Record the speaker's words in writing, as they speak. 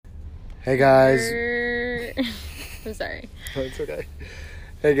Hey guys. I'm sorry. It's okay.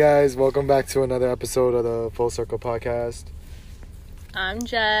 Hey guys, welcome back to another episode of the Full Circle Podcast. I'm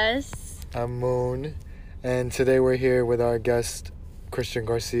Jess. I'm Moon, and today we're here with our guest, Christian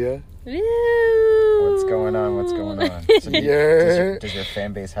Garcia. Woo! What's going on? So does your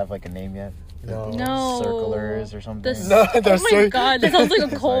fan base have like a name yet? No. Circlers or something? Oh my god, that sounds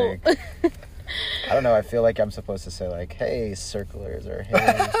like a cult. I don't know. I feel like I'm supposed to say like, "Hey, circlers," or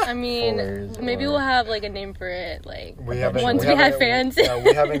 "Hey." I mean, maybe we'll have like a name for it. Like once we have fans. Yeah,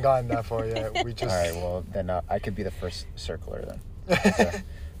 we haven't gotten that far yet. We just. All right. Well, then I could be the first circler then. So,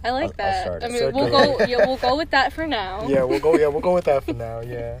 I like that. I'll I mean, we'll go with that for now. Yeah, we'll go with that for now.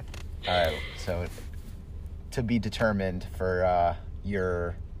 Yeah. All right. So, to be determined for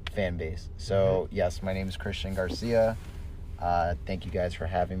your fan base. So yes, my name is Christian Garcia. Thank you guys for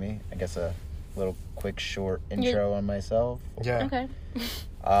having me. I guess a little quick short intro on myself. Yeah. Okay.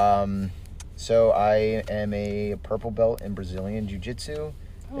 So I am a purple belt in Brazilian Jiu-Jitsu.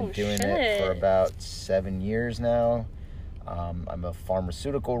 Been doing it for about 7 years now. I'm a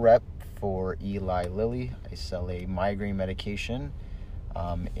pharmaceutical rep for Eli Lilly. I sell a migraine medication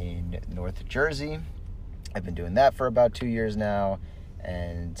in North Jersey. I've been doing that for about 2 years now.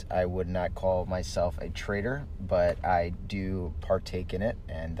 And I would not call myself a trader, but I do partake in it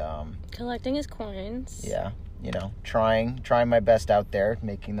and collecting his coins. Yeah, trying my best out there,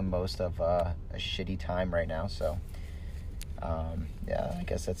 making the most of a shitty time right now. So yeah, I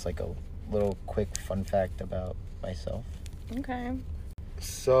guess that's like a little quick fun fact about myself. Okay.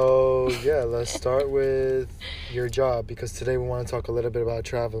 So yeah, let's start with your job because today we want to talk a little bit about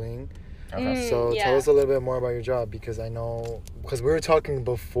traveling. Okay. So tell us a little bit more about your job because we were talking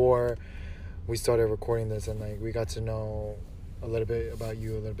before we started recording this and like we got to know a little bit about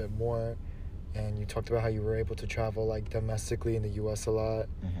you a little bit more, and you talked about how you were able to travel like domestically in the U.S. a lot.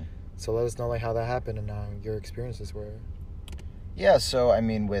 Mm-hmm. So let us know like how that happened and how your experiences were. Yeah. So I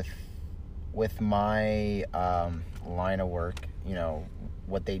mean, with my line of work,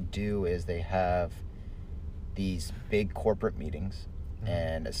 what they do is they have these big corporate meetings.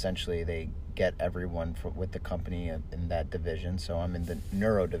 And essentially they get everyone with the company in that division. So I'm in the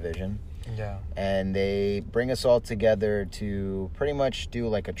neuro division. Yeah. And they bring us all together to pretty much do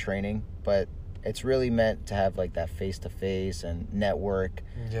like a training, but it's really meant to have like that face-to-face and network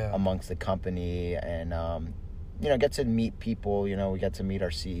amongst the company and, get to meet people. We get to meet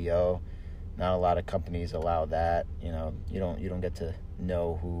our CEO. Not a lot of companies allow that. You don't get to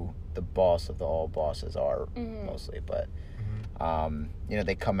know who the boss of the all bosses are mostly, but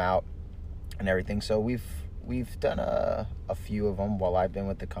they come out and everything. So we've done a few of them while I've been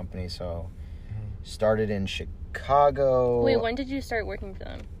with the company. So started in Chicago. Wait, when did you start working for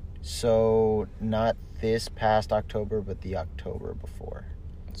them? So not this past October, but the October before.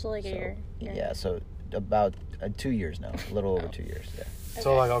 So like a year. Yeah. So about 2 years now, a little over 2 years. Yeah. Okay.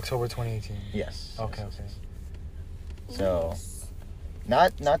 So like October 2018. Yes. Okay. Yes. So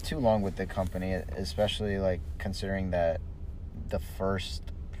not too long with the company, especially like considering that the first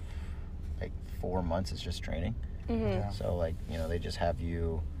like 4 months is just training. Yeah. So like they just have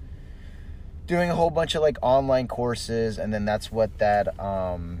you doing a whole bunch of like online courses, and then that's what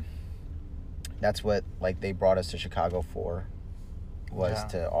like they brought us to Chicago for, was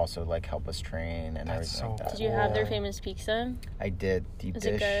to also like help us train and everything like that. Did you have their famous pizza? I did. Deep dish. Is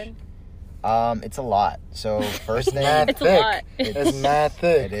it good? It's a lot. So first thing, it's a lot. It's mad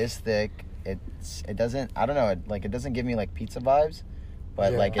thick. It is thick. It doesn't, I don't know, it doesn't give me like pizza vibes,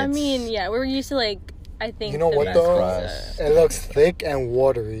 but like it's... I mean, yeah, we're used to like, I think... You know what though? Pizza. It looks thick and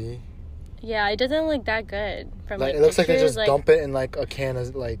watery. Yeah, it doesn't look that good. From like it looks like they just dump it in like a can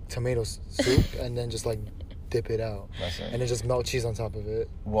of like tomato soup and then just like dip it out. And then just melt cheese on top of it.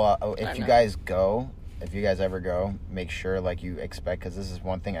 Well, if you guys ever go, make sure like you expect, because this is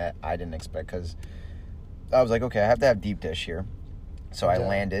one thing I didn't expect, because I was like, okay, I have to have deep dish here. So I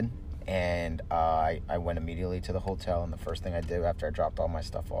landed. And I went immediately to the hotel, and the first thing I did after I dropped all my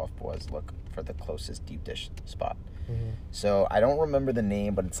stuff off was look for the closest deep dish spot. So I don't remember the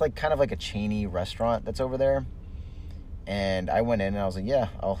name, but it's like kind of like a chainy restaurant that's over there. And I went in and I was like, yeah,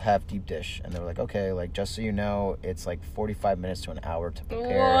 I'll have deep dish. And they were like, okay, like just so you know, it's like 45 minutes to an hour to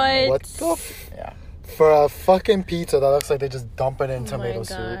prepare. What the yeah. For a fucking pizza that looks like they just dump it in tomato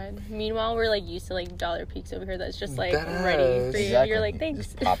soup. Meanwhile, we're like used to like dollar pizza over here that's just like ready for you. Exactly. You're like, thanks.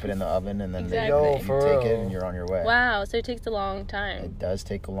 Just pop it in the oven and then you take it and you're on your way. Wow, so it takes a long time. It does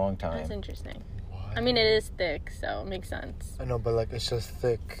take a long time. That's interesting. What? I mean, it is thick, so it makes sense. I know, but like it's just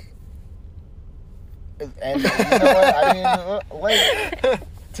thick. And you know what? I mean, like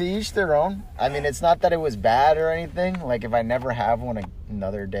To each their own. I mean, it's not that it was bad or anything. Like, if I never have one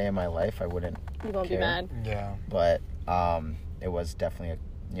another day in my life, I wouldn't. You won't care. Be mad. Yeah. But it was definitely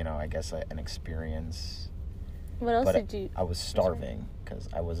I guess an experience. What else did you? I was starving because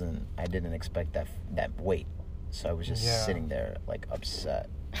I didn't expect that weight, so I was just sitting there like upset.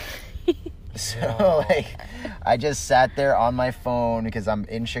 So like, I just sat there on my phone because I'm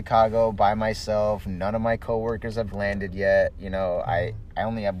in Chicago by myself. None of my coworkers have landed yet. I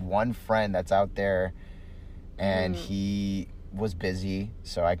only have one friend that's out there, and he was busy,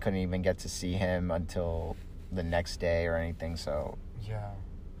 so I couldn't even get to see him until the next day or anything. So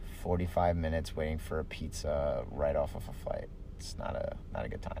 45 minutes waiting for a pizza right off of a flight. It's not a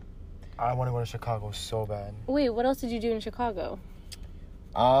good time. I want to go to Chicago so bad. Wait, what else did you do in Chicago?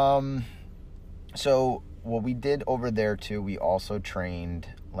 So what we did over there too, we also trained,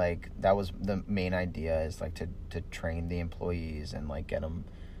 like, that was the main idea, is like to train the employees and like get them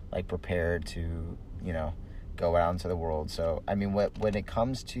like prepared to, go out into the world. So, I mean, when it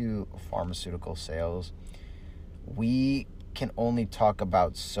comes to pharmaceutical sales, we can only talk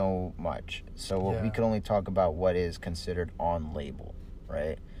about so much. So we can only talk about what is considered on label,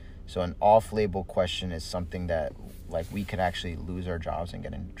 right? So an off-label question is something that, like, we could actually lose our jobs and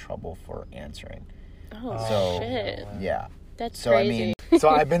get in trouble for answering. Oh, shit. Yeah. That's crazy. I mean, so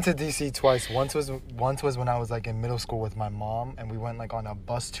I've been to DC twice. Once was when I was like in middle school with my mom, and we went like on a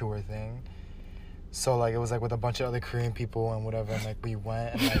bus tour thing. So like it was like with a bunch of other Korean people and whatever, and like we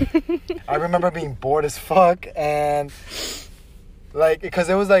went, and like I remember being bored as fuck, and like because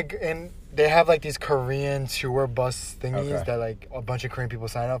it was like they have like these Korean tour bus thingies that like a bunch of Korean people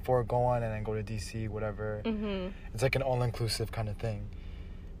sign up for, go on, and then go to DC, whatever. Mm-hmm. It's like an all-inclusive kind of thing.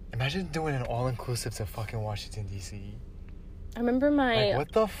 Imagine doing an all-inclusive to fucking Washington, D.C. I remember my... Like,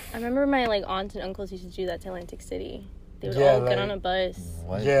 what the I remember my, like, aunts and uncles used to do that to Atlantic City. They would all get on a bus.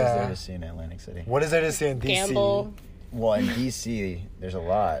 What is there to see in Atlantic City? What is there to see in D.C.? Gamble. Well, in D.C., there's a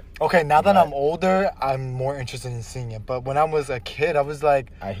lot. Okay, now that I'm older, I'm more interested in seeing it. But when I was a kid, I was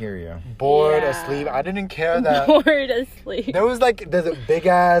like... I hear you. Bored, asleep. I didn't care that... Bored, asleep. There's a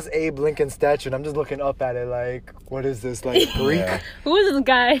big-ass Abe Lincoln statue, and I'm just looking up at it like, what is this, like, Greek? Yeah. Who is this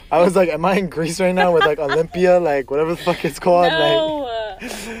guy? I was like, am I in Greece right now with, like, Olympia? Like, whatever the fuck it's called. No.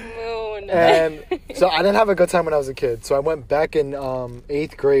 Moon. And so I didn't have a good time when I was a kid. So I went back in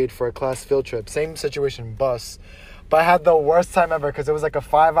 8th grade for a class field trip. Same situation, bus. But I had the worst time ever because it was like a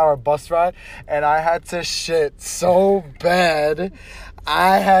 5-hour bus ride, and I had to shit so bad.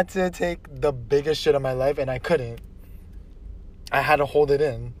 I had to take the biggest shit of my life, and I couldn't. I had to hold it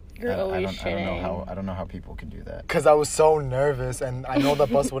in. You're always shitting. I don't know how people can do that. Because I was so nervous, and I know the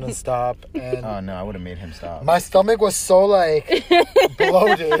bus wouldn't stop. And oh no, I would have made him stop. My stomach was so like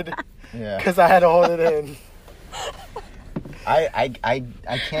bloated. Yeah. Because I had to hold it in. I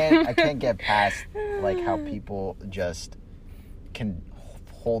can't get past like how people just can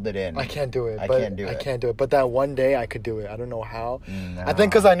hold it in. I can't do it. I can't do it. But that one day I could do it. I don't know how. No. I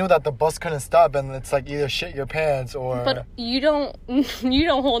think because I knew that the bus couldn't stop, and it's like either shit your pants or. But you don't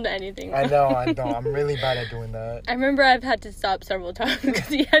hold anything. I know. I'm really bad at doing that. I remember I've had to stop several times because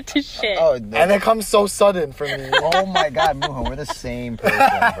you had to shit. And it comes so sudden for me. Oh my god, Muhan, we're the same person,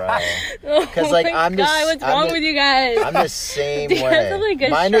 bro. Because what's wrong with you guys? I'm the same Do you way. have like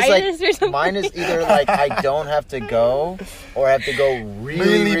mine is like mine is either like I don't have to go or I have to go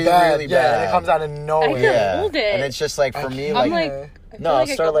really bad. Yeah, and it comes out of nowhere. I can hold it. And it's just like for me, I'm like I'll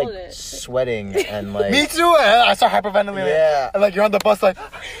start like sweating and like. Me too. I start hyperventilating. Yeah. And like you're on the bus, like,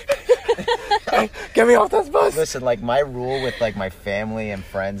 get me off this bus. Listen, like my rule with like my family and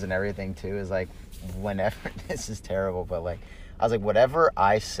friends and everything too is like, whenever this is terrible, but like I was like, whatever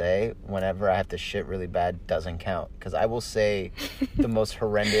I say whenever I have to shit really bad doesn't count, because I will say the most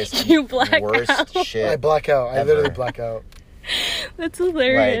horrendous, worst shit. I black out. I literally black out. That's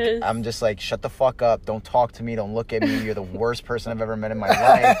hilarious. Like, I'm just like, shut the fuck up. Don't talk to me. Don't look at me. You're the worst person I've ever met in my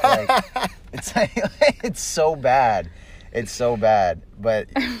life. Like, it's so bad. It's so bad. But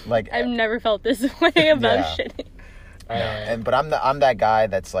like, I've never felt this way about shitting. But I'm that guy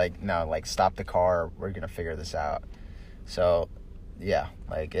that's like, no, like, stop the car. We're gonna figure this out. So, yeah,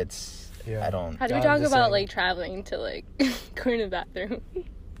 like it's. Yeah. I don't. How do we talk about like traveling to like going to the bathroom?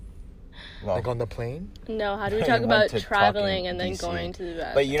 Well, like on the plane? No, how do we talk about traveling and then going to the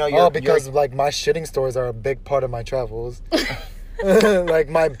bathroom? But you know, because like my shitting stories are a big part of my travels. Like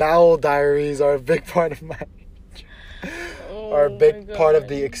my bowel diaries are a big part of my. Are a big part of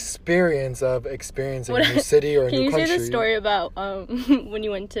the experience of experiencing a new city or a new country. Can you say the story about when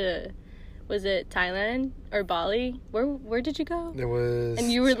you went to, was it Thailand or Bali? Where did you go? It was.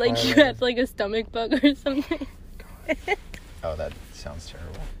 And you were like, Thailand. You had like a stomach bug or something. Oh, that sounds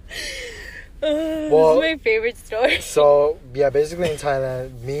terrible. This is my favorite story. So, yeah, basically in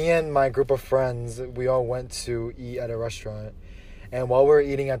Thailand, me and my group of friends, we all went to eat at a restaurant. And while we were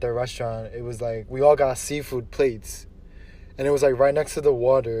eating at the restaurant, it was like, we all got seafood plates. And it was like right next to the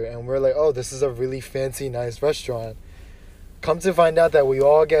water. And we're like, oh, this is a really fancy, nice restaurant. Come to find out that we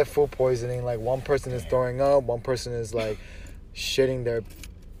all get food poisoning. Like, one person is throwing up, one person is like shitting their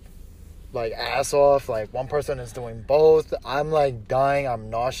like ass off, like one person is doing both. I'm like dying, I'm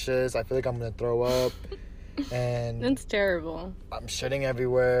nauseous, I feel like I'm gonna throw up, and That's terrible. I'm shitting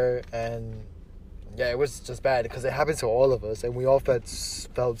everywhere. And yeah, it was just bad because it happened to all of us, and we all felt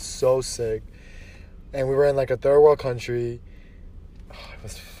so sick. And we were in like a third world country. Oh, it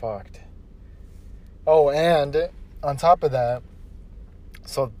was fucked. Oh, and on top of that,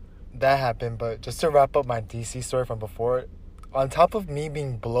 so that happened. But just to wrap up my DC story from before, on top of me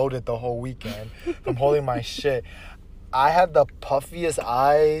being bloated the whole weekend from holding my shit, I had the puffiest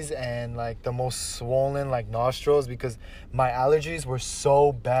eyes and like the most swollen like nostrils because my allergies were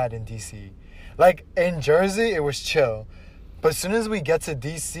so bad in DC. Like in Jersey, it was chill, but as soon as we get to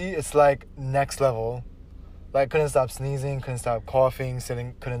DC, it's like next level. Like couldn't stop sneezing, couldn't stop coughing,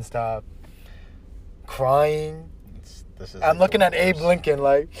 couldn't stop crying. I'm looking at Abe Lincoln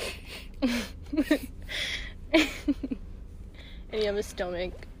like. And you have a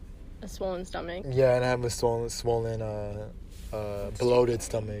swollen stomach. Yeah, and I have a swollen, bloated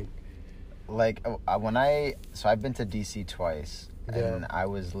stomach. Like, I've been to DC twice, and I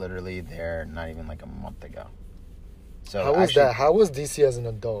was literally there not even like a month ago. So how was that? How was DC as an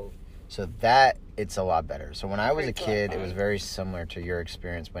adult? So that, it's a lot better. So when I was a kid, it was very similar to your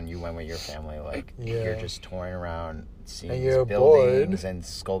experience when you went with your family. Like, you're just touring around, seeing these buildings and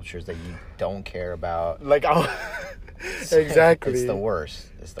sculptures that you don't care about. Like, exactly. It's the worst.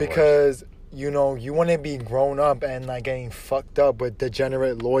 Because, you know, you want to be grown up and, like, getting fucked up with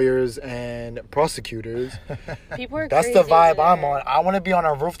degenerate lawyers and prosecutors. People are That's crazy the vibe over I'm there. on. I want to be on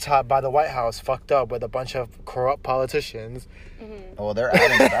a rooftop by the White House fucked up with a bunch of corrupt politicians. Mm-hmm. Well, they're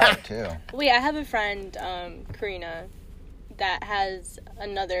adding that, too. Wait, I have a friend, Karina, that has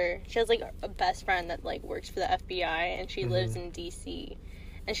she has, like, a best friend that, like, works for the FBI, and she lives in D.C.,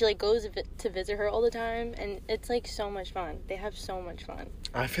 and she, like, goes to visit her all the time, and it's, like, so much fun. They have so much fun.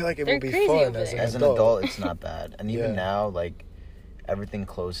 I feel like it They're would be crazy fun over as there. As an adult, it's not bad. And even Yeah. now, like, everything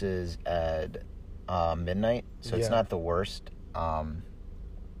closes at midnight, so it's not the worst.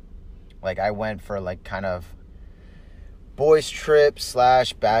 Like, I went for, like, kind of boys trip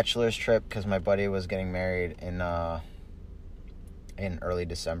 / bachelor's trip because my buddy was getting married in early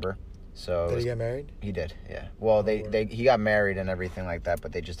December. So Did he get married? He did, yeah. Well, he got married and everything like that,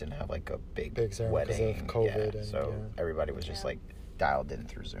 but they just didn't have like a big ceremony wedding because of COVID. Yeah, and, so everybody was just like dialed in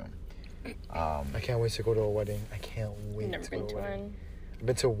through Zoom. I can't wait to go to a wedding. I can't wait Never to go been to to a wedding. one. I've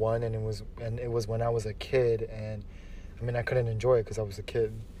been to one, and it was when I was a kid, and I mean I couldn't enjoy it because I was a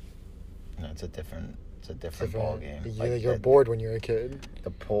kid. No, it's a different ball game. You're bored when you're a kid.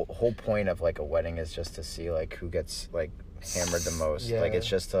 The whole point of like a wedding is just to see like who gets like hammered the most. Yeah. Like it's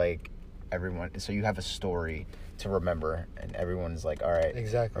just like everyone. So you have a story to remember, and everyone's like, all right,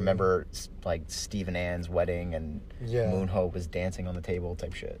 Exactly. remember like Steve and Ann's wedding, and Moon Hope was dancing on the table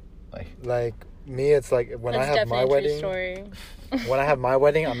type shit. Like me, it's like when I have my wedding. Story. When I have my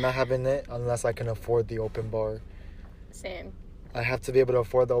wedding, I'm not having it unless I can afford the open bar. Same. I have to be able to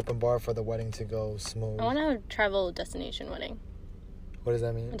afford the open bar for the wedding to go smooth. I want to have a travel destination wedding. What does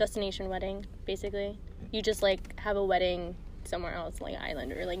that mean? A destination wedding, basically. You just, like, have a wedding somewhere else, like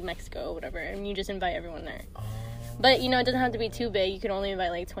island or, like, Mexico or whatever, and you just invite everyone there. But, you know, it doesn't have to be too big. You can only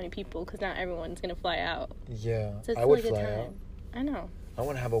invite, like, 20 people because not everyone's going to fly out. Yeah, So it's I would still a good fly time. out. I know. I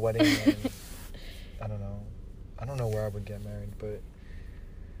want to have a wedding. And, I don't know. I don't know where I would get married, but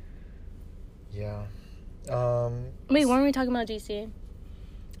yeah. Wait, weren't we talking about DC?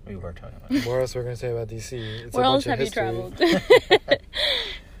 We were talking about. What else we're gonna say about DC? It's Where a else bunch have of you history.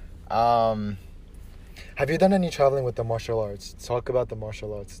 traveled? Have you done any traveling with the martial arts? Talk about the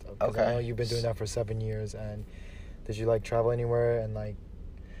martial arts stuff. 'Cause Okay. I know you've been doing that for 7 years, and did you like travel anywhere and like?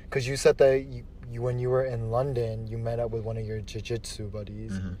 Because you said that you when you were in London, you met up with one of your jiu-jitsu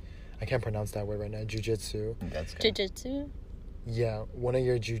buddies. Mm-hmm. I can't pronounce that word right now. Jiu-jitsu. That's good. Jiu-jitsu? Yeah, one of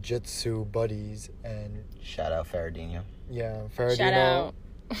your jiu-jitsu buddies, and Shout out Ferradino. yeah, Ferradino. Shout out.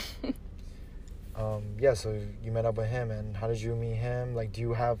 Yeah, so you met up with him, and how did you meet him? Like, do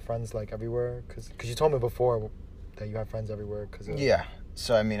you have friends like everywhere? Cause you told me before that you have friends everywhere. Yeah.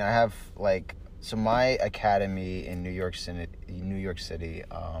 So I mean, I have like my academy in New York City.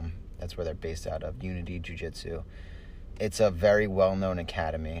 That's where they're based out of, Unity Jiu-Jitsu. It's a very well-known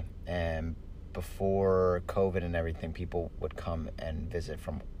academy, and before COVID and everything, people would come and visit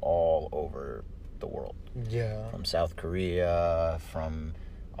from all over the world. Yeah. From South Korea, from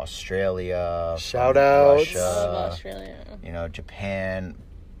Australia, Shout from outs. Russia, Love Australia. you know, Japan.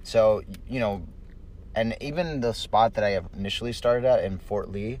 So, you know, and even the spot that I initially started at in Fort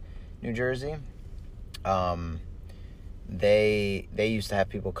Lee, New Jersey, they used to have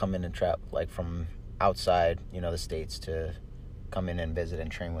people come in and trap, like, from outside, you know, the States to come in and visit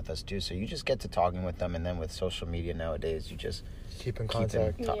and train with us too. So you just get to talking with them, and then with social media nowadays, you just keep in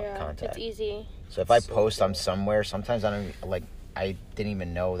contact. Contact. It's easy. So if I post I'm somewhere, sometimes I didn't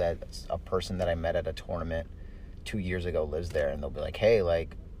even know that a person that I met at a tournament 2 years ago lives there, and they'll be like, hey,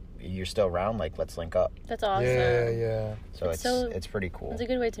 like, you're still around, like, let's link up. That's awesome. Yeah. So it's pretty cool. It's a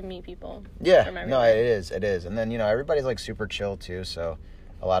good way to meet people. Yeah, no, it is. And then, you know, everybody's, like, super chill too, so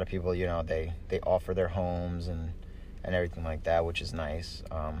a lot of people, you know, they offer their homes and everything like that, which is nice.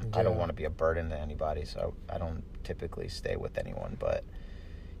 I don't want to be a burden to anybody, so I don't typically stay with anyone, but,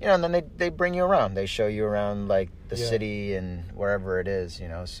 you know, and then they bring you around. They show you around, like, the city and wherever it is, you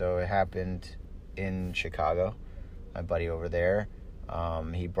know. So it happened in Chicago. My buddy over there,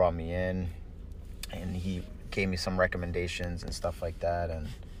 he brought me in, and he gave me some recommendations and stuff like that, and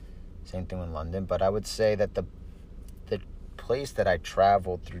same thing in London. But I would say that the place that I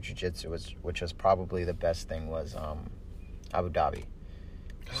traveled through jiu-jitsu which was probably the best thing, was Abu Dhabi.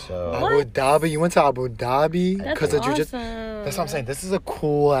 So Abu Dhabi, you went to Abu Dhabi because of jiu-jitsu. That's what I'm saying. This is a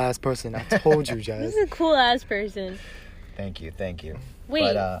cool ass person. I told you, Jazz. This is a cool ass person. Thank you.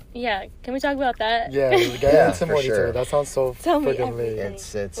 Wait, but, yeah, can we talk about that? Yeah, get into more sure. detail. That sounds so freaking late.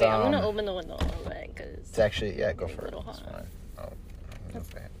 It's Wait, I'm gonna open the window a little bit because it's actually go for it. It's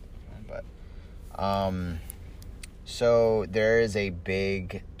fine. So there is a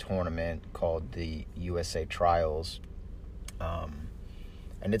big tournament called the USA Trials,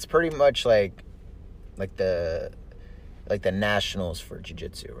 and it's pretty much like the nationals for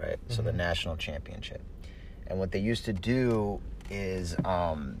jiu-jitsu, right? Mm-hmm. So the national championship. And what they used to do is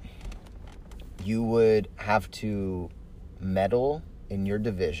you would have to medal in your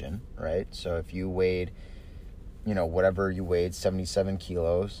division, right? So if you weighed, you know, whatever you weighed, 77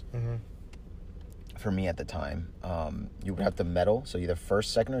 kilos, mm-hmm. for me at the time, you would have to medal, so either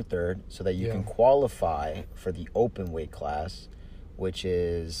first, second, or third, so that you can qualify for the open weight class, which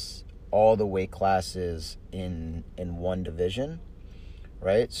is all the weight classes in one division,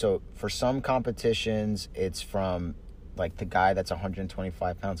 right? So for some competitions, it's from, like, the guy that's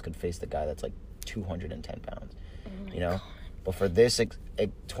 125 pounds could face the guy that's, like, 210 pounds, you know? God. But for this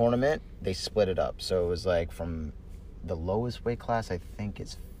tournament, they split it up. So it was, like, from the lowest weight class, I think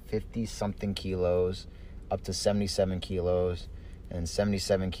it's 50-something kilos, up to 77 kilos, and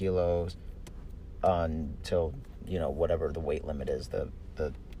 77 kilos until, you know, whatever the weight limit is, the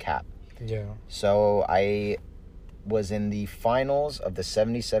cap. Yeah. So I was in the finals of the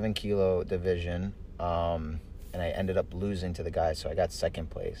 77 kilo division, and I ended up losing to the guy, so I got second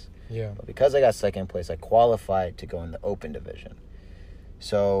place. Yeah. But because I got second place, I qualified to go in the open division.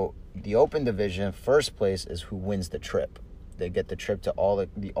 So the open division, first place is who wins the trip. They get the trip to all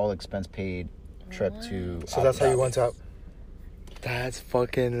expense paid trip to. So that's how you went out. That's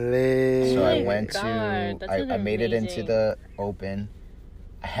fucking lit. So I went I made it into the open.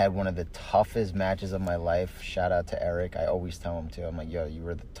 I had one of the toughest matches of my life. Shout out to Eric. I always tell him too. I'm like, yo, you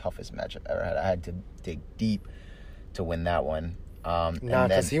were the toughest match I've ever had. I had to dig deep to win that one.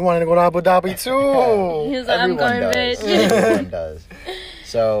 Because he wanted to go to Abu Dhabi too. He was like, I'm going, bitch. Everyone does.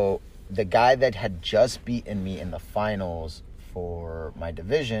 So the guy that had just beaten me in the finals for my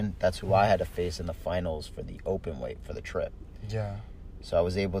division, that's who I had to face in the finals for the open weight for the trip. Yeah. So I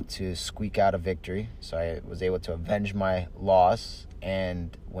was able to squeak out a victory. So I was able to avenge my loss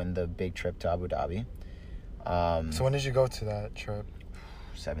and win the big trip to Abu Dhabi. So when did you go to that trip?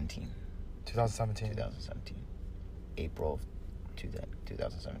 2017. April of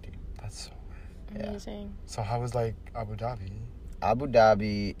 2017. That's so amazing. So how was, like, Abu Dhabi? Abu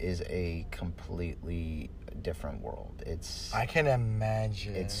Dhabi is a completely different world. I can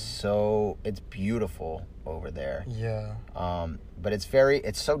imagine. It's beautiful over there. Yeah. But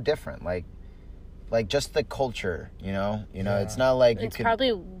it's so different. Like just the culture, you know, it's not like it's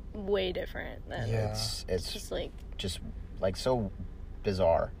probably way different than it's just like so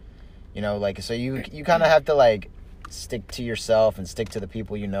bizarre, you know, like, so you kind of have to, like, stick to yourself and stick to the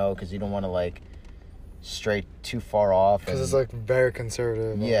people you know, because you don't want to, like, stray too far off, because it's, like, very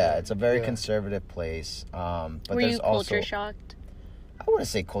conservative. Yeah, it's a very conservative place. But were there's you also culture shocked? I wouldn't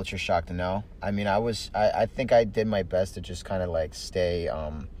say culture shocked, no. I mean, I think I did my best to just kind of, like, stay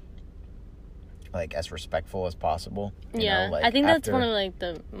like as respectful as possible. Yeah, like, I think that's one of like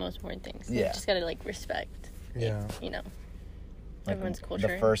the most important things. You just gotta like respect. Yeah. Like, everyone's like, culture.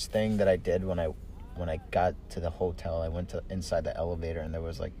 the first thing that I did when I got to the hotel, I went to inside the elevator, and there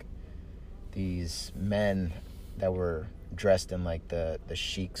was like these men that were dressed in like the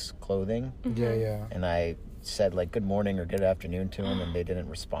sheik's clothing. Yeah. And I said like good morning or good afternoon to them, and they didn't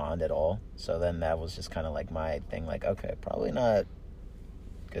respond at all. So then that was just kind of like my thing, like, okay, probably not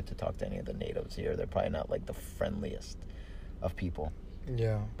good to talk to any of the natives here. They're probably not like the friendliest of people.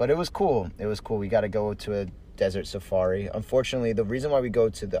 Yeah. But it was cool. We got to go to a desert safari. Unfortunately, the reason why we go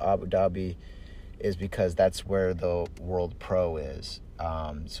to the Abu Dhabi is because that's where the World Pro is.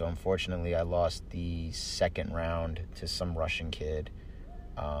 So unfortunately, I lost the second round to some Russian kid.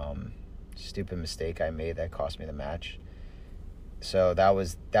 Stupid mistake I made that cost me the match. So that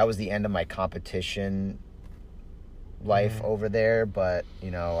was the end of my competition life over there. But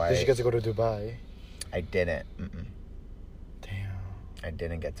did you get to go to Dubai? I didn't. Damn. I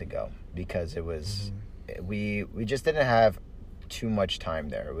didn't get to go because it was we just didn't have too much time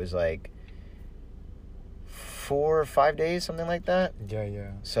there. It was like 4 or 5 days, something like that.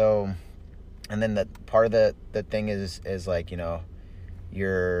 Yeah. So, and then the part of the thing is like,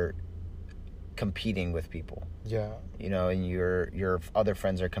 you're competing with people. Yeah. And your other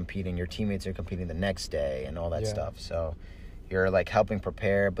friends are competing, your teammates are competing the next day and all that stuff. So you're like helping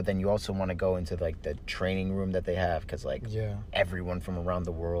prepare, but then you also want to go into like the training room that they have, because like everyone from around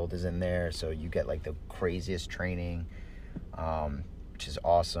the world is in there, so you get like the craziest training, which is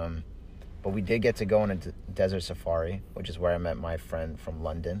awesome. But we did get to go on a desert safari, which is where I met my friend from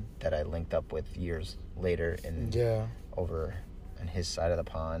London that I linked up with years later over on his side of the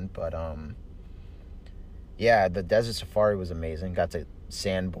pond. But the desert safari was amazing. Got to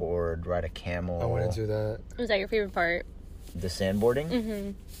sandboard, ride a camel. I want to do that. Was that your favorite part? The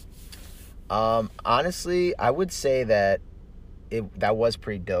sandboarding? Honestly, I would say that that was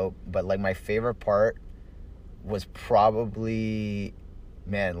pretty dope. But like my favorite part was probably,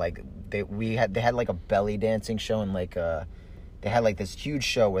 man, like they had like a belly dancing show, and like they had like this huge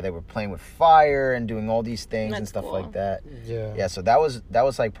show where they were playing with fire and doing all these things and stuff like that. Yeah, so that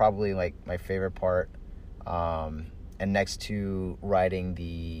was like probably like my favorite part. And next to riding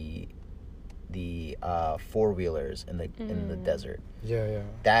the four-wheelers in the desert. Yeah.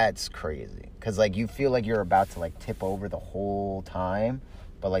 That's crazy, because like you feel like you're about to like tip over the whole time,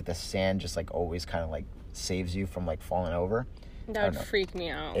 but like the sand just like always kind of like saves you from like falling over. That would freak me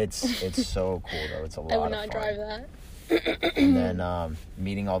out. It's so cool though. It's a lot of fun. I would not drive that. And then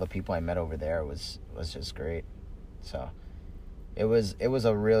meeting all the people I met over there was just great. So it was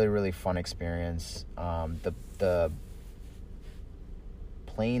a really, really fun experience. The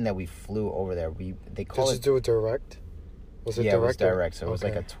plane that we flew over there, they call Did you do it direct? Was it direct? Yeah, it was direct. So it was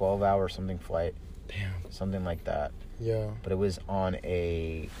like a 12-hour something flight. Damn. Something like that. Yeah. But it was on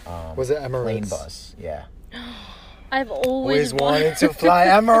a was it Emirates? Plane bus. Yeah. I've always wanted to fly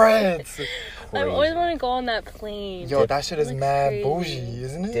Emirates. I've always wanted to go on that plane. Yo, that shit is mad bougie,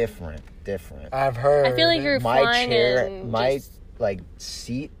 isn't it? Different. I've heard. I feel like you're flying chair, in my like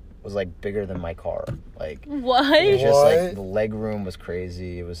seat was like bigger than my car. Like what? It was just like the leg room was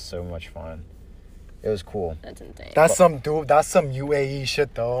crazy. It was so much fun. It was cool. That's insane. That's some UAE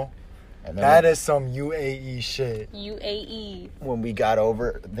shit though. That is some UAE shit. UAE. When we got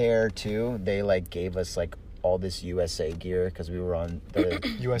over there too, they like gave us like all this USA gear because we were on the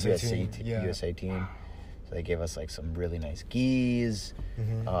USA team. So they gave us like some really nice gis,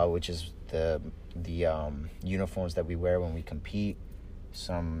 which is the uniforms that we wear when we compete.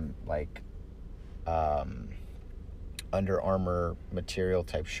 Some like Under Armour material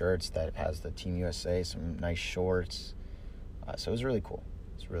type shirts that has the Team USA. Some nice shorts. So it was really cool.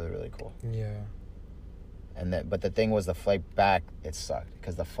 It's really, really cool. Yeah. But the thing was, the flight back, it sucked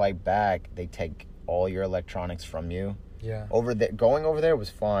because the flight back, they take all your electronics from you. Yeah. Going over there was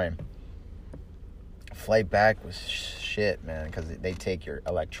fine. Flight back was shit, man, because they take your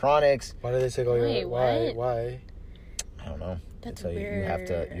electronics. Why do they take all your? Why? I don't know. That's weird.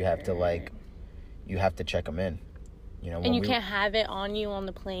 You have to check them in. And you can't have it on you on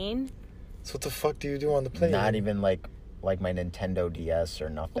the plane. So what the fuck do you do on the plane? Not even like my Nintendo DS or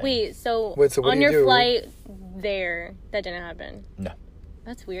nothing. Wait, so on your flight there, that didn't happen? No.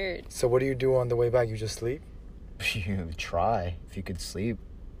 That's weird. So what do you do on the way back? You just sleep? You try if you could sleep.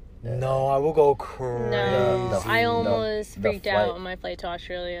 No, I will go crazy. No, I almost freaked out on my flight to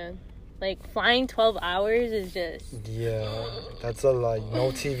Australia. Like, flying 12 hours is just... Yeah, that's a lot.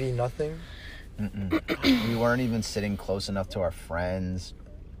 No TV, nothing? We weren't even sitting close enough to our friends.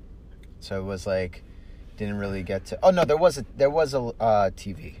 So it was like, didn't really get to... Oh, no, there was a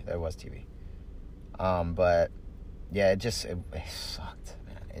TV. There was TV. But yeah, it sucked,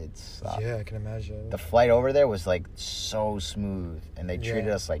 man. It sucked. Yeah, I can imagine. The flight over there was like so smooth, and they treated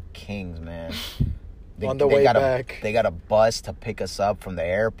us like kings, man. On the way back, they got a bus to pick us up from the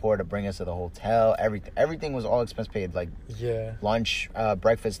airport to bring us to the hotel. Everything was all expense paid. Like lunch,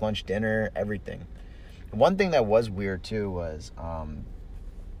 breakfast, lunch, dinner, everything. One thing that was weird too was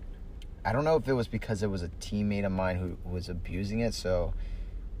I don't know if it was because it was a teammate of mine who was abusing it. So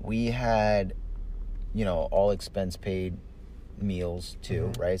we had, all expense paid meals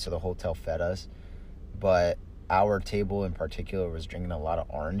too, right? So the hotel fed us, but our table in particular was drinking a lot of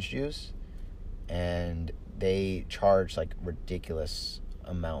orange juice. And they charge like ridiculous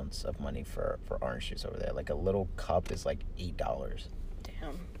amounts of money for orange juice over there. Like a little cup is like $8.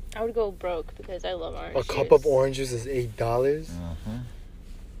 Damn. I would go broke because I love orange juice. A cup of orange juice is $8? Mm-hmm.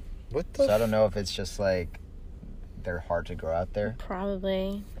 What the? So I don't know if it's just like they're hard to grow out there.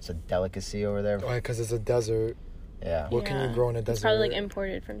 Probably. It's a delicacy over there. Right, because it's a desert. Yeah. What can you grow in a desert? It's probably like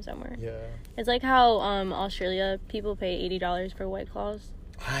imported from somewhere. Yeah. It's like how Australia people pay $80 for White Claws.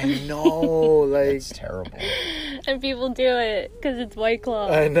 I know, like... It's terrible. And people do it because it's White Claw.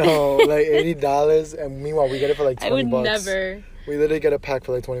 I know, like $80, and meanwhile we get it for like $20. I would never. We literally get a pack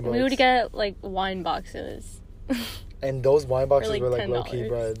for like $20. We would get like wine boxes. And those wine boxes like were like $10. low-key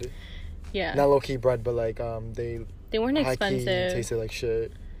bread. Yeah. Not low-key bread, but like they weren't expensive. Tasted like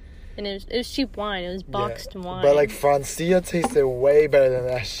shit. And it was cheap wine. It was boxed wine. But like Francia tasted way better than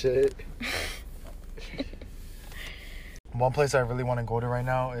that shit. One place I really want to go to right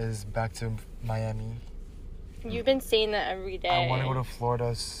now is back to Miami. You've been saying that every day. I want to go to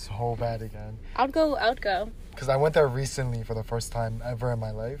Florida so bad again. I'd go. Because I went there recently for the first time ever in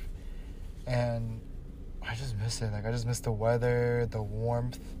my life. And I just miss it. Like, I just miss the weather, the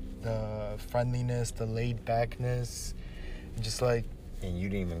warmth, the friendliness, the laid-backness. And just like... And you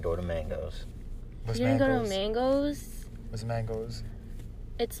didn't even go to Mangoes. What's you didn't Mangoes? go to Mangoes? What's Mangoes?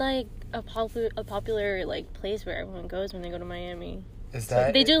 It's like a popular like place where everyone goes when they go to Miami. Is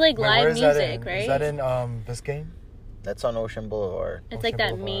that... They do like live music, right? Is that in Biscayne? That's on Ocean Boulevard. It's Ocean like that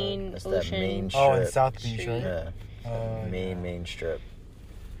Boulevard. main It's ocean. that main Oh, in strip. South Beach, right? Yeah. Main strip.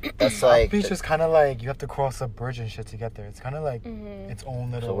 That's South like... Beach is kind of like... You have to cross a bridge and shit to get there. It's kind of like its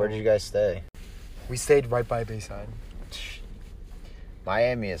own little... So where did you guys stay? We stayed right by Bayside.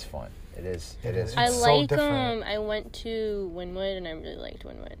 Miami is fun. It is. I so like different. I went to Wynwood and I really liked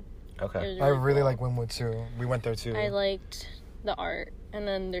Wynwood. Okay. It was I really cool. like Wynwood too. We went there too. I liked the art, and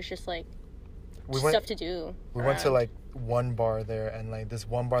then there's just like we stuff to do. We went to like one bar there, and like this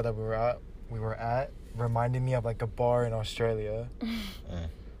one bar that we were at reminded me of like a bar in Australia.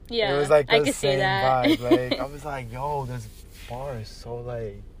 Yeah, it was like the I could same see that. vibe. Like I was like, yo, this bar is so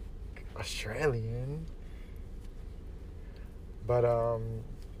like Australian. But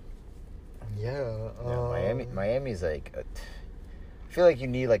Miami's like I feel like you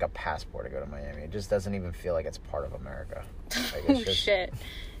need like a passport to go to Miami. It just doesn't even feel like it's part of America. Like, it's just, shit.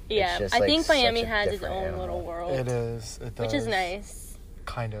 Yeah, just, I like, think Miami such a has its different own animal. little world. it is. It does. Which is nice.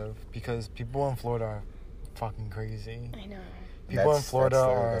 Kind of, because people in Florida are fucking crazy. I know. People in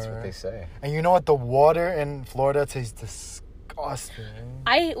Florida that's what they say. And you know what? The water in Florida tastes disgusting.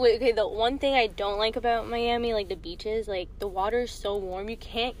 The one thing I don't like about Miami, like the beaches, like the water is so warm, you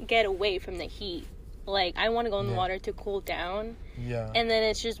can't get away from the heat. Like, I want to go in the water to cool down. Yeah. And then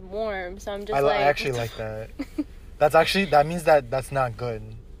it's just warm, so I'm just I actually like that. That means that's not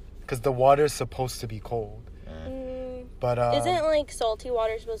good. Because the water is supposed to be cold. But, isn't, like, salty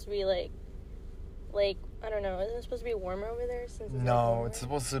water supposed to be, like, I don't know, isn't it supposed to be warmer over there? No, it's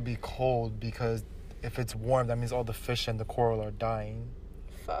supposed to be cold because if it's warm, that means all the fish and the coral are dying.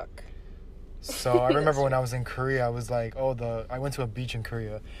 Fuck. So I remember when I was in Korea, I was like, I went to a beach in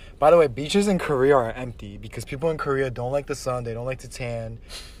Korea. By the way, beaches in Korea are empty because people in Korea don't like the sun, they don't like to tan,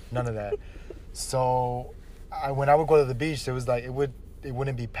 none of that. So when I would go to the beach, it was like, it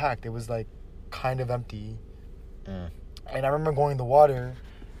wouldn't be packed. It was like kind of empty. And I remember going in the water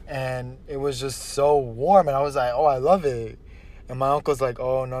and it was just so warm and I was like, I love it. And my uncle's like,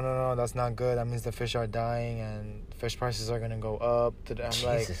 no, that's not good. That means the fish are dying and fish prices are going to go up. I'm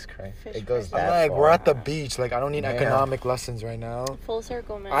Jesus like, Christ. It goes that I'm like, far. we're at the beach. Like, I don't need economic lessons right now. Full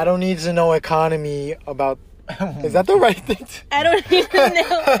circle, man. I don't need to know economy about... Is that the right thing? I don't even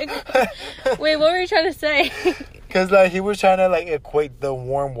know. Wait, what were you trying to say? Because, like, he was trying to, like, equate the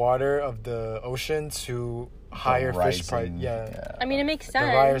warm water of the ocean to higher fish price. Yeah. I mean, it makes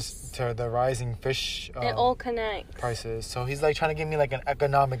sense. The rising fish it all connects. prices. So he's like trying to give me like an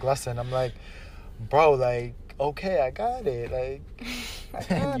economic lesson. I'm like, bro, like, okay, I got it. Like,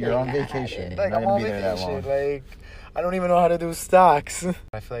 You're on vacation. Like, I'm not on gonna be there that vacation. long. Like, I don't even know how to do stocks.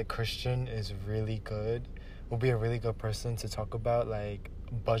 I feel like Christian is really good. Will be a really good person to talk about like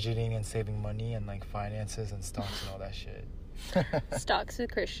budgeting and saving money and like finances and stocks and all that shit. Stocks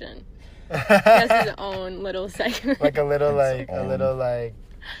with Christian. That's his own little segment. Like a little like I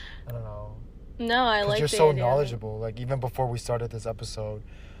don't know. No, I like. You're the so idea. knowledgeable. Like even before we started this episode,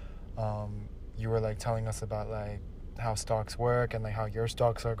 you were like telling us about like how stocks work and like how your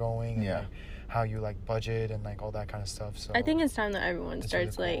stocks are going and like how you like budget and like all that kind of stuff. So I think it's time that everyone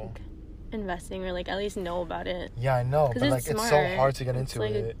starts really cool. like investing or like at least know about it. Yeah, I know, but like it's so hard to get into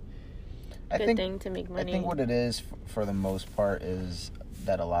like it. Good thing to make money. I think what it is for the most part is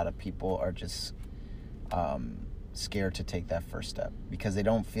that a lot of people are just scared to take that first step because they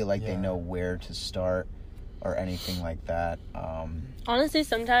don't feel like they know where to start or anything like that. Honestly,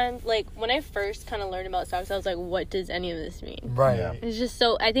 sometimes like when I first kind of learned about stocks, I was like, what does any of this mean? Right. Yeah. It's just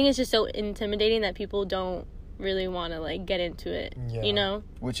so, I think it's just so intimidating that people don't really want to like get into it, you know?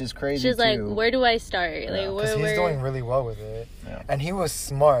 Which is crazy. It's just like, where do I start? Like, because he's doing really well with it, and he was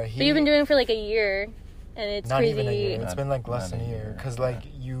smart. But you've been doing it for like a year, and it's not crazy. Even a year. It's been like less than a year, because like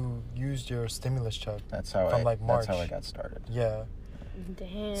you used your stimulus check. That's how from like March. That's how I got started. Yeah.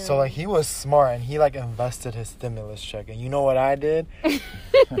 Damn. So like he was smart and he like invested his stimulus check, and you know what I did?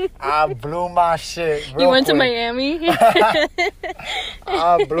 I blew my shit. You went quick. to Miami.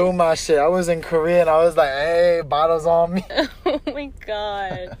 I blew my shit. I was in Korea and I was like, "Hey, bottles on me." Oh my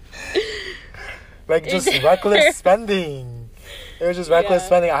god. Like just reckless spending. It was just reckless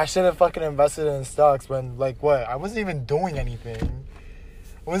spending. I should have fucking invested in stocks when like what? I wasn't even doing anything.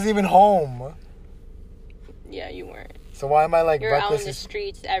 I wasn't even home. Yeah, you weren't. So why am I like You're out reckless? in the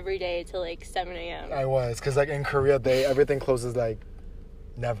streets every day till like 7 a.m. I was, because like in Korea, everything closes like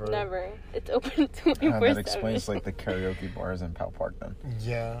never. Never. It's open 24/7. That explains like the karaoke bars in Powell Park then.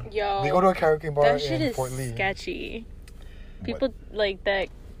 Yeah. Yo. We go to a karaoke bar that shit in is Fort Lee. sketchy. People like that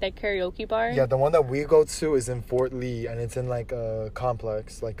karaoke bar. Yeah, the one that we go to is in Fort Lee, and it's in like a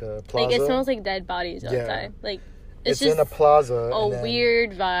complex, like a plaza. Like it smells like dead bodies outside. Like it's just in a plaza. A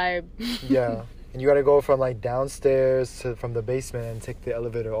weird vibe. Yeah. And you gotta go from like downstairs from the basement and take the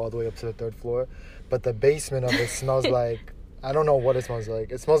elevator all the way up to the 3rd floor. But the basement of it smells like, I don't know what it smells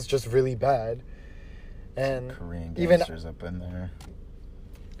like. It smells just really bad. And Korean even gangsters up in there.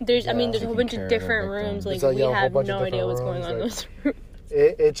 There's a whole bunch of different rooms. Like we have no idea what's going on in those rooms.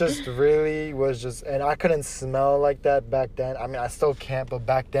 It just really was just, and I couldn't smell like that back then. I mean, I still can't, but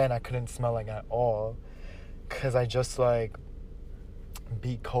back then I couldn't smell like at all. Because I just like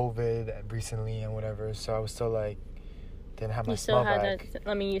beat COVID recently and whatever, so I was still like didn't have my smell back.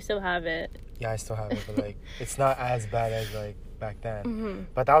 You still have it. Yeah, I still have it, but like it's not as bad as like back then. Mm-hmm.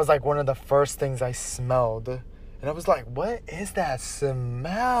 But that was like one of the first things I smelled, and I was like, "What is that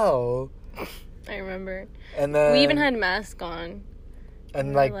smell?" I remember. And then we even had masks on.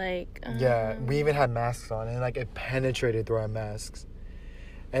 And yeah, we even had masks on, and like it penetrated through our masks.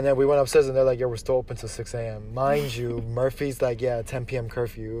 And then we went upstairs, and they're like, "Yeah, we're still open till 6 a.m." Mind you, Murphy's like, "Yeah, 10 p.m.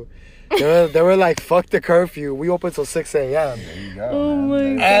 curfew." They were like, "Fuck the curfew. We open till 6 a.m." There you go. Oh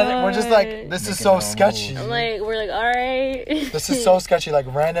man. my God. And we're just like, "This is so sketchy." We're like, all right. This is so sketchy. Like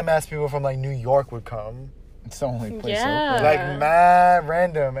random ass people from like New York would come. It's the only place open. Like mad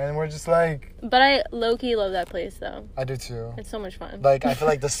random, and we're just like. But I low key love that place though. I do too. It's so much fun. Like I feel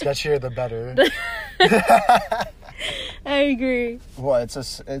like the sketchier the better. I agree. Well,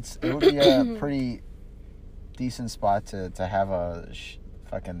 it would be a pretty decent spot to have a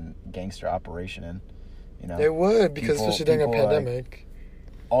fucking gangster operation in, you know. It would, because especially during a pandemic.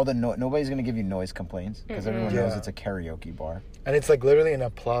 Like, nobody's gonna give you noise complaints because everyone knows it's a karaoke bar, and it's like literally in a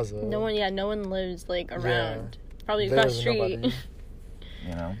plaza. No one lives like around. Probably across the street.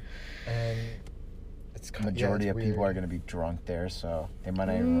 You know. And it's majority of people are going to be drunk there, so they might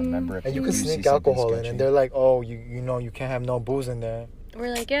not even remember it. And you can sneak alcohol in, and they're like, "Oh, you know, you can't have no booze in there."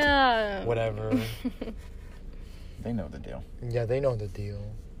 We're like, yeah, whatever. They know the deal. Yeah, they know the deal,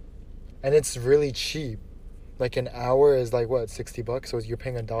 and it's really cheap. Like an hour is like what, $60? So you're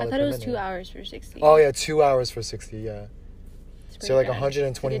paying $1 per minute. I thought it was 2 hours for $60. Oh yeah, 2 hours for $60. Yeah. So like bad.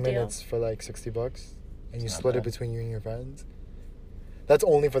 120 minutes for like $60, and you split it between you and your friends. That's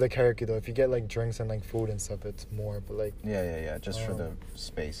only for the karaoke though. If you get like drinks and like food and stuff, it's more. But like just for the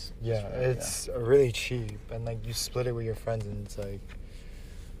space. Yeah, it's really cheap, and like you split it with your friends, and it's like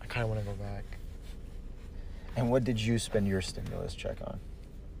I kind of want to go back. And what did you spend your stimulus check on?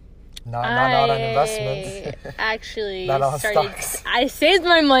 Not on investments. Actually, not on stocks. I saved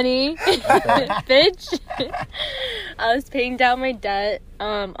my money, bitch. I was paying down my debt.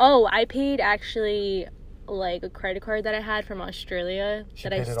 I paid actually like a credit card that I had from Australia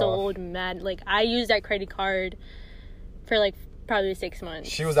that I stole mad. Like I used that credit card for like probably 6 months.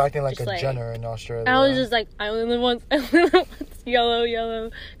 She was acting like just, a Jenner in Australia. I was just like, I only live once. Yellow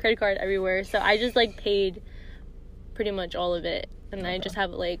credit card everywhere. So I just like paid pretty much all of it, and I just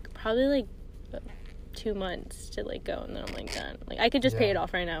have like probably like 2 months to like go, and then I'm like done. Like I could just pay it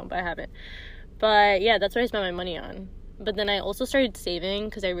off right now, but I haven't. But yeah, that's what I spent my money on. But then I also started saving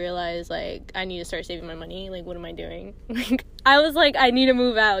because I realized, like, I need to start saving my money. Like, what am I doing? Like, I was like, I need to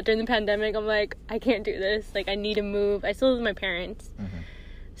move out. During the pandemic, I'm like, I can't do this. Like, I need to move. I still live with my parents. Mm-hmm.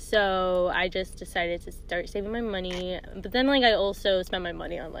 So I just decided to start saving my money. But then, like, I also spent my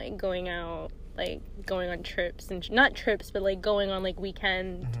money on, like, going out, like, going on trips. And not trips, but, like, going on, like,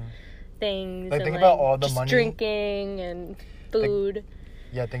 weekend things. Like, and, think like, about all the just money. Drinking and food.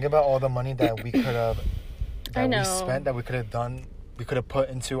 Think about all the money that we could have... I know. We spent that we could have done. We could have put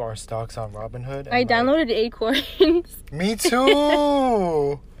into our stocks on Robinhood. I downloaded Acorns. Me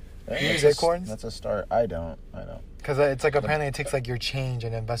too. You use Acorns? That's a start. I don't. Because it's like apparently it takes like your change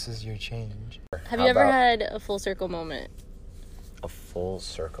and invests your change. Have you ever had a full circle moment? A full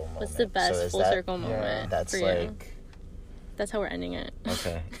circle moment. What's the best full circle moment? That's for you? like. That's how we're ending it.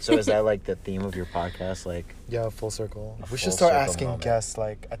 Okay. So is that like the theme of your podcast? Like. Yeah, full circle. We should start asking guests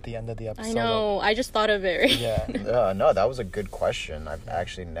like at the end of the episode. I know. I just thought of it. Yeah. No, that was a good question. I've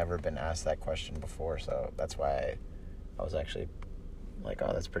actually never been asked that question before, so that's why I was actually like,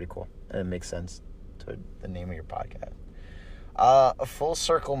 oh, that's pretty cool. And it makes sense to the name of your podcast. A full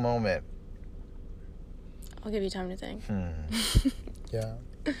circle moment. I'll give you time to think. Yeah.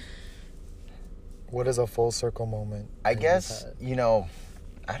 What is a full circle moment? I guess, I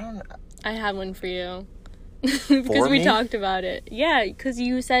have one for you. Because we talked about it. Yeah, because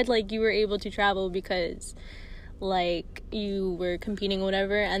you said, like, you were able to travel because, like, you were competing or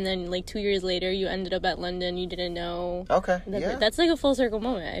whatever, and then, like, 2 years later, you ended up at London, you didn't know. Okay, yeah. That's, like, a full circle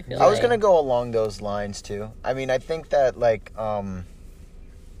moment, I feel I was going to go along those lines, too. I mean, I think that, like,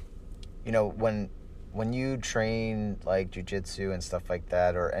 when you train, like, jiu-jitsu and stuff like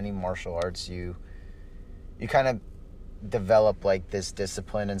that, or any martial arts, you kind of develop, like, this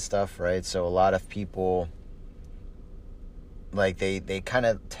discipline and stuff, right? So a lot of people, like, they kind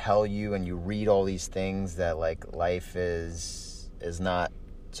of tell you, and you read all these things that, like, life is not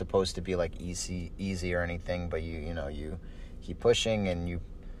supposed to be, like, easy or anything, but you keep pushing and you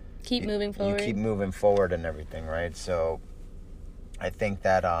keep moving forward. You keep moving forward and everything, right? So I think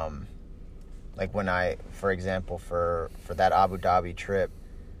that like when for example, for that Abu Dhabi trip,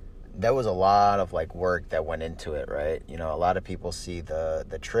 there was a lot of, like, work that went into it, right? You know, a lot of people see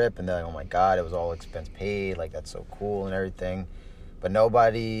the trip and they're like, oh my God, it was all expense paid. Like, that's so cool and everything. But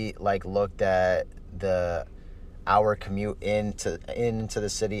nobody, like, looked at the hour commute into the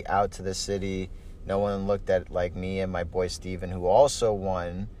city, out to the city. No one looked at, like, me and my boy Steven, who also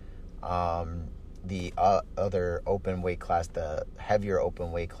won the other open weight class, the heavier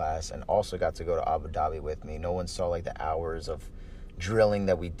open weight class, and also got to go to Abu Dhabi with me. No one saw, like, the hours of drilling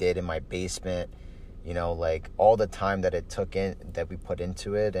that we did in my basement, like all the time that that we put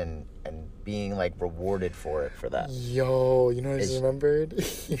into it, and being, like, rewarded for that. Yo, you know what I just remembered?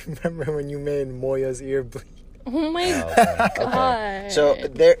 You remember when you made Moya's ear bleed? Oh my God. Okay. So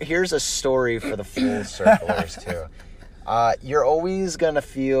here's a story for the full circlers too. You're always gonna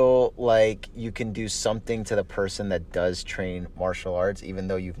feel like you can do something to the person that does train martial arts, even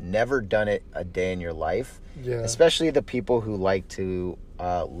though you've never done it a day in your life. Yeah. Especially the people who like to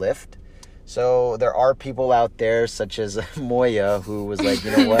lift. So there are people out there, such as Moya, who was like,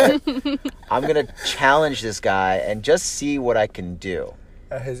 you know what? I'm gonna challenge this guy and just see what I can do.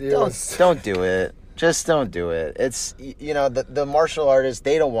 Don't do it. Just don't do it. It's, the martial artists,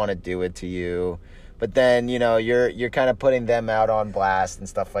 they don't want to do it to you. But then, you're kind of putting them out on blast and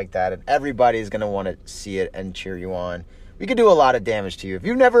stuff like that. And everybody's going to want to see it and cheer you on. We could do a lot of damage to you. If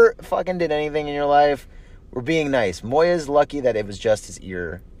you've never fucking did anything in your life, we're being nice. Moya's lucky that it was just his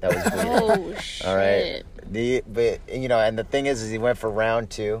ear that was bleeding. Oh, shit. All right? And the thing is he went for round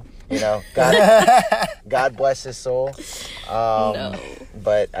 2. God bless his soul. No.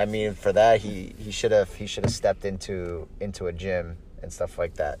 But, I mean, for that, he should have stepped into a gym and stuff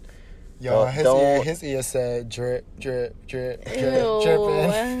like that. Yo, his ear said drip, drip, drip, drip,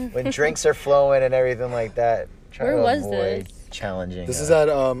 dripping. When drinks are flowing and everything like that, try to avoid challenging. This is at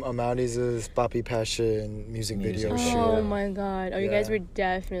Amaudi's Papi Passion music video shoot. Oh my God. Oh, you guys were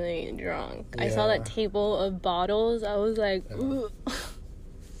definitely drunk. Yeah. I saw that table of bottles. I was like, ooh.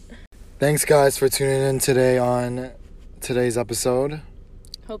 Thanks, guys, for tuning in today on today's episode.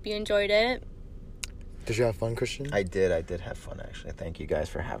 Hope you enjoyed it. Did you have fun, Christian? I did have fun, actually. Thank you guys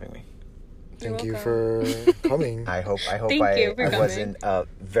for having me. Thank you for coming. I hope Thank you for I coming. wasn't a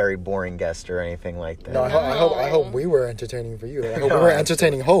very boring guest or anything like that. No, I hope we were entertaining for you. I hope we were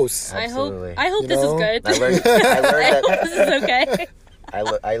entertaining hosts. Absolutely. I hope You this is know? good. I learned I hope that this is okay.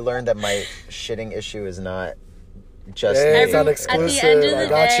 I learned that my shitting issue is not just Hey, it's not At exclusive. the end of the I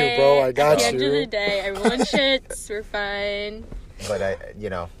got you, day, bro. I got At the end of you. the day, everyone shits. We're fine. but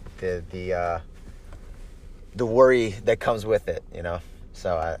the worry that comes with it,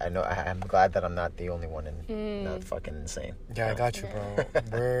 So I know I'm glad that I'm not the only one and not fucking insane. Yeah, I got you,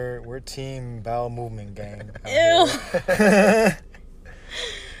 bro. We're team bowel movement gang. Ew.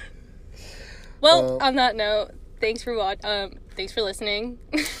 Well, on that note, thanks for listening.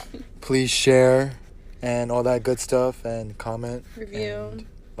 Please share and all that good stuff and comment, Review, and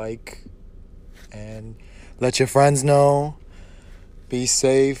like, and let your friends know. Be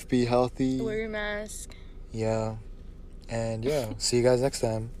safe, be healthy. wear your mask. Yeah. And yeah, see you guys next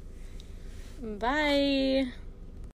time. Bye.